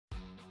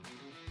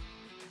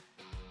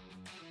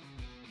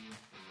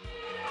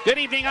Good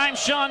evening, I'm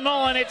Sean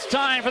Mullen. It's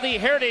time for the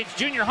Heritage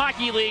Junior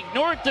Hockey League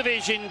North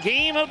Division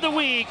Game of the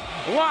Week,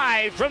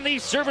 live from the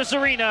Service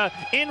Arena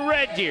in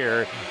Red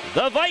Deer.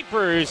 The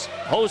Vipers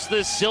host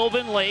the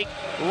Sylvan Lake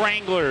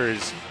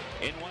Wranglers.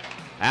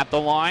 At the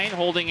line,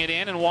 holding it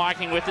in and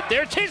walking with it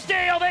there.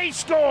 Tisdale, they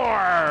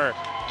score!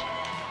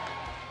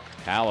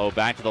 Callow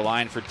back to the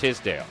line for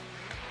Tisdale.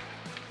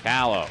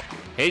 Callow,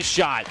 his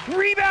shot,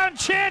 rebound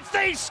chance,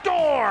 they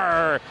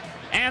score!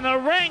 And the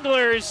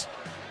Wranglers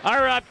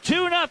are up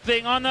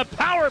 2-0 on the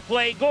power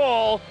play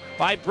goal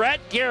by Brett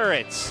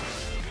Garretts.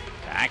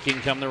 Back in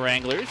come the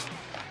Wranglers.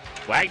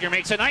 Wagner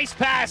makes a nice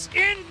pass,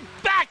 in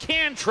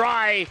backhand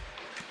try.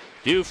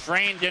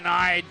 Dufresne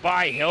denied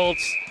by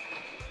Hiltz,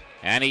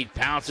 and he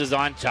pounces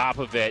on top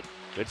of it.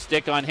 Good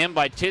stick on him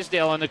by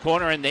Tisdale in the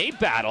corner, and they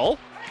battle.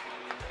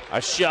 A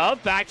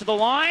shove, back to the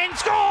line,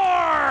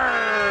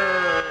 score!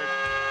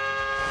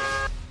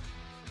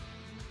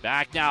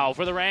 Back now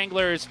for the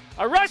Wranglers.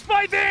 A rush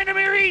by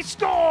Vandermeer, he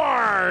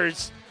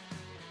scores!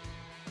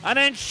 An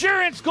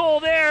insurance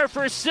goal there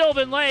for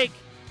Sylvan Lake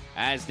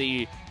as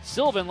the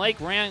Sylvan Lake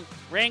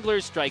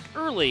Wranglers strike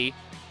early.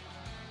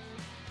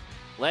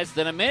 Less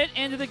than a minute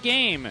into the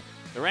game,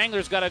 the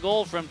Wranglers got a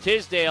goal from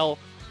Tisdale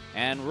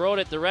and rode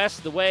it the rest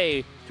of the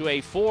way to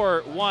a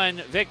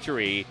 4-1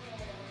 victory.